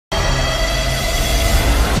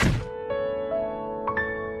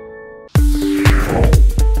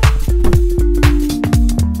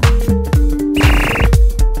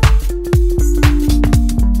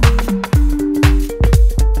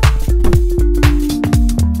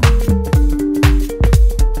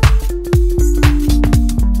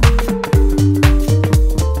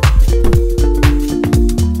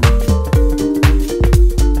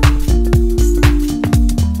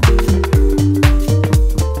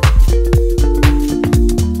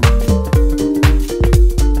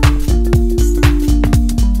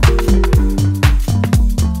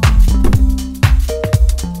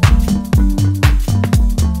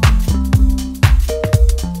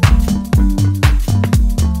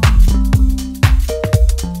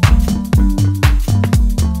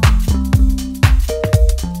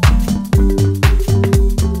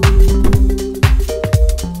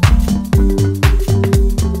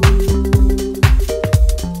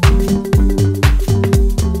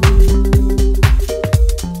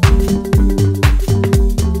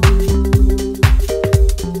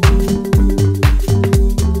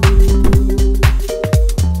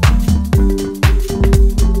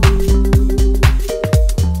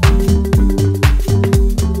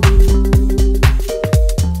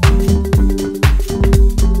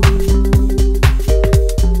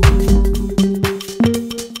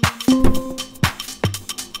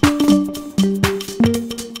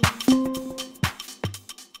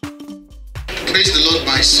Lord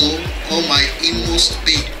my soul, all my inmost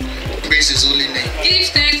being. Praise his holy name. Give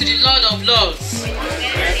thanks to the Lord of Lords.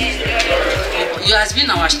 He has been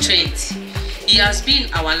our strength. He has been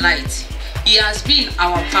our light. He has been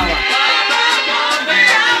our power.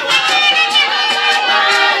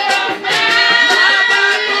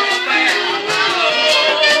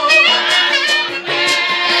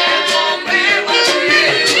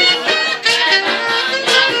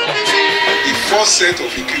 The first set of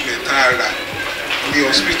equipment in the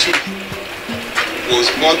hospital was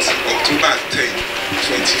bought October 10,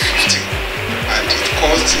 2015, and it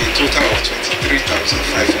cost a total of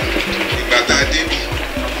 23,500. Ìgbà tá a dé bí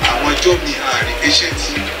àwọn ọjọ́ mi àárín patient,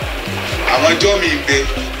 àwọn ọjọ́ mi ń bẹ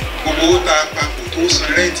gbogbo owó tá a pa kò tó san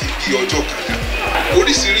rẹ́ǹtì bí ọjọ́ kan náà.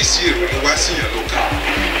 Oríṣiríṣi èrò ni wá síyàn lọ́kàn.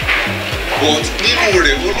 But nínú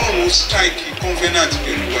rẹ̀ Ọlọ́run strike covenant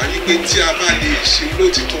pẹ̀lú wa wípé tí a bá lè ṣe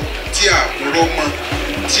lótìtọ́, tí a rọ́ mọ́,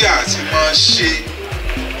 tí a sì máa ṣe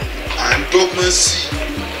à ń dọ́gbọ́n sí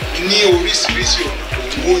ní oríṣiríṣi ọ̀nà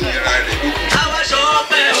òun òyìnbá rẹ̀ ló kù. Àwa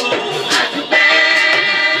ṣọpẹ́ o, àdúpẹ́.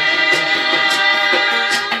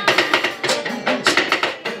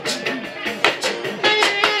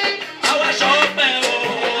 Àwa ṣọpẹ́ o,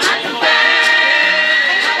 àdúpẹ́.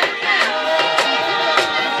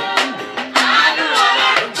 Àánú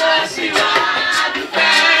Ọlọ́run tó sí wa,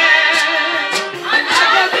 àdúpẹ́.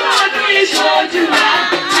 Àjọ̀dún ọdún ìṣojú wa,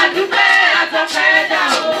 àdúpẹ́ àtọ̀fẹ́ dà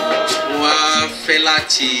o. Wọ́n fẹ́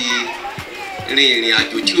láti rin ìrìn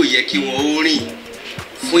àjò tí ó yẹ kí wọ́n ó rìn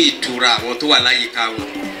fún ìtura àwọn tó wà láyìíká wọn.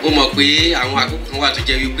 Ó mọ̀ pé àwọn àkókò kan wà tó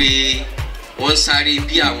jẹ́ wípé wọ́n ń sáré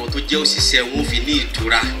bí àwọn tó jẹ́ òṣìṣẹ́ wọn fi ní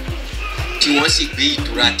ìtura tí wọ́n sì gbé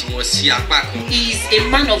ìtura tí wọ́n sí apá kan. He is a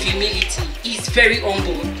man of humility. He is very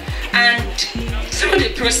humble, and through the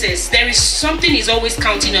process there is something he's always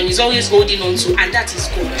counting on, he's always holding on to, and that is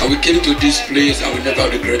God. And we came to this place and we never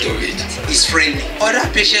regret of it. He's friendly. Other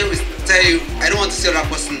patients will tell you, I don't want to see other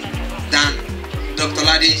person than Dr.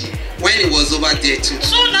 Oladeji when he was over there too.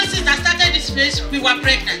 So nurses that started this place, we were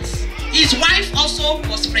pregnant. His wife also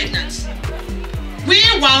was pregnant. We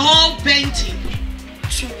were all bending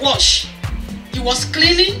to wash. He was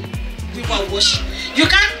cleaning, we were washing. You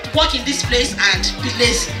can't work in this place and be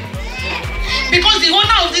lazy, because the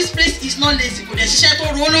owner of this place is not lazy. I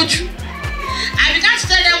began to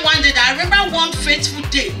tell them one day that I remember one fateful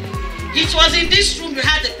day. It was in this room we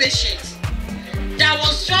had a patient that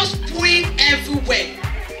was just pooing everywhere.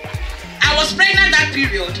 I was pregnant that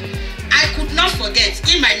period. I could not forget.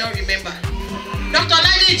 He might not remember. Dr.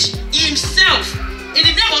 Oladeji himself, in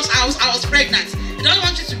the day I was pregnant, he doesn't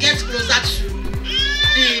want you to get closer to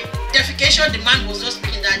the defecation the man was just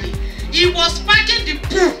making that day. He was packing the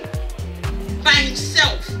poo by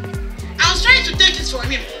himself. I was trying to take it from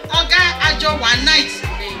him. Oga Ajo one night,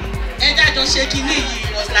 Eda just shaking me.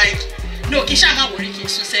 He was like, no, Kishama worry,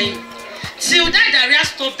 so saying. Till that diarrhea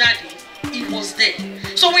stopped that day, he was there.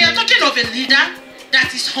 So we are talking of a leader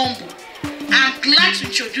that is humble. I'm glad to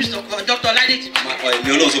introduce Dr. Oladeji.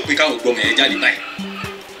 Mi Ọlọ́run sọ pé káwọn gbọ́ mi ẹ̀ jáde báyìí.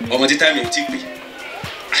 Ọmọ tí táìmì ò tí pè.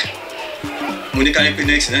 Mo ní ká ní pé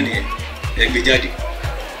next náà nìyẹn ẹ gbé jáde.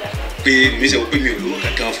 Pé mi ṣe wò pé mi ò lówó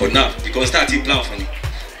kankan for now because start plan fún mi.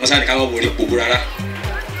 Wọ́n sáré káwọn wọlé pògbó rárá.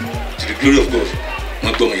 To the glory of God,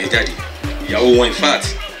 wọ́n gbọ́ mi ẹ̀ jáde. Ìyàwó wọn in fact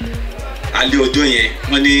alẹ́ ọjọ́ yẹn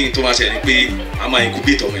wọ́n ní tó máa ṣẹlẹ̀ pé a máa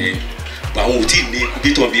incubate ọmọ yẹn. But àwọn ò tí ì ní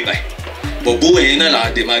incubator bí báyìí. But gbówó yẹn náà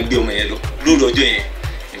làwọn dẹ̀ máa gbé ọmọ yẹn lọ lórí ọjọ́ yẹn.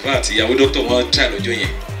 In fact ìyàwó doctor wọn try lọ́jọ́ yẹn.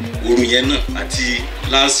 Òru yẹn náà àti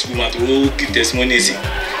last woman tó give testimony sí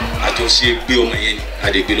àjọṣe gbé ọmọ yẹn ni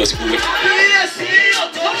àdègbè lọ sí gbówó.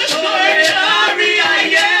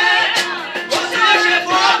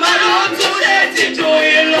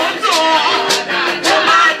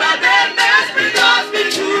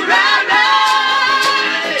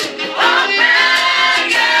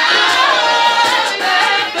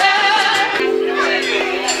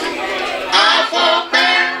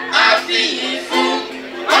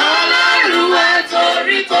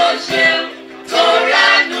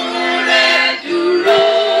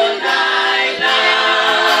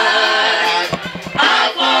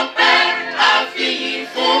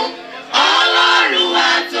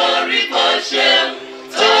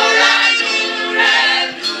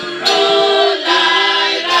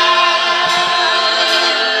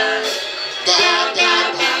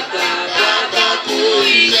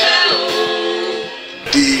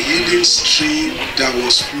 Stream that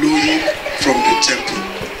was flowing from the temple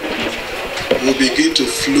will begin to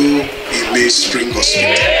flow in Mainspring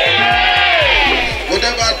Hospital.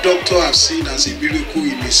 Whatever doctor has seen as a miracle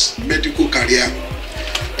in his medical career,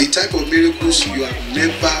 the type of miracles you have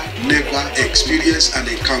never experienced and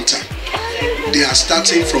encountered, They are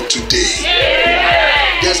starting from today.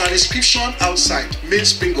 There's an inscription outside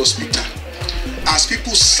Mainspring Hospital. As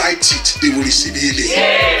people cite it, they will receive healing.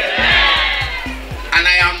 And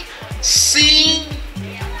I am seeing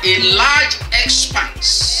a large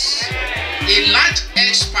expanse. A large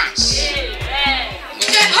expanse.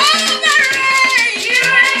 Jehovah.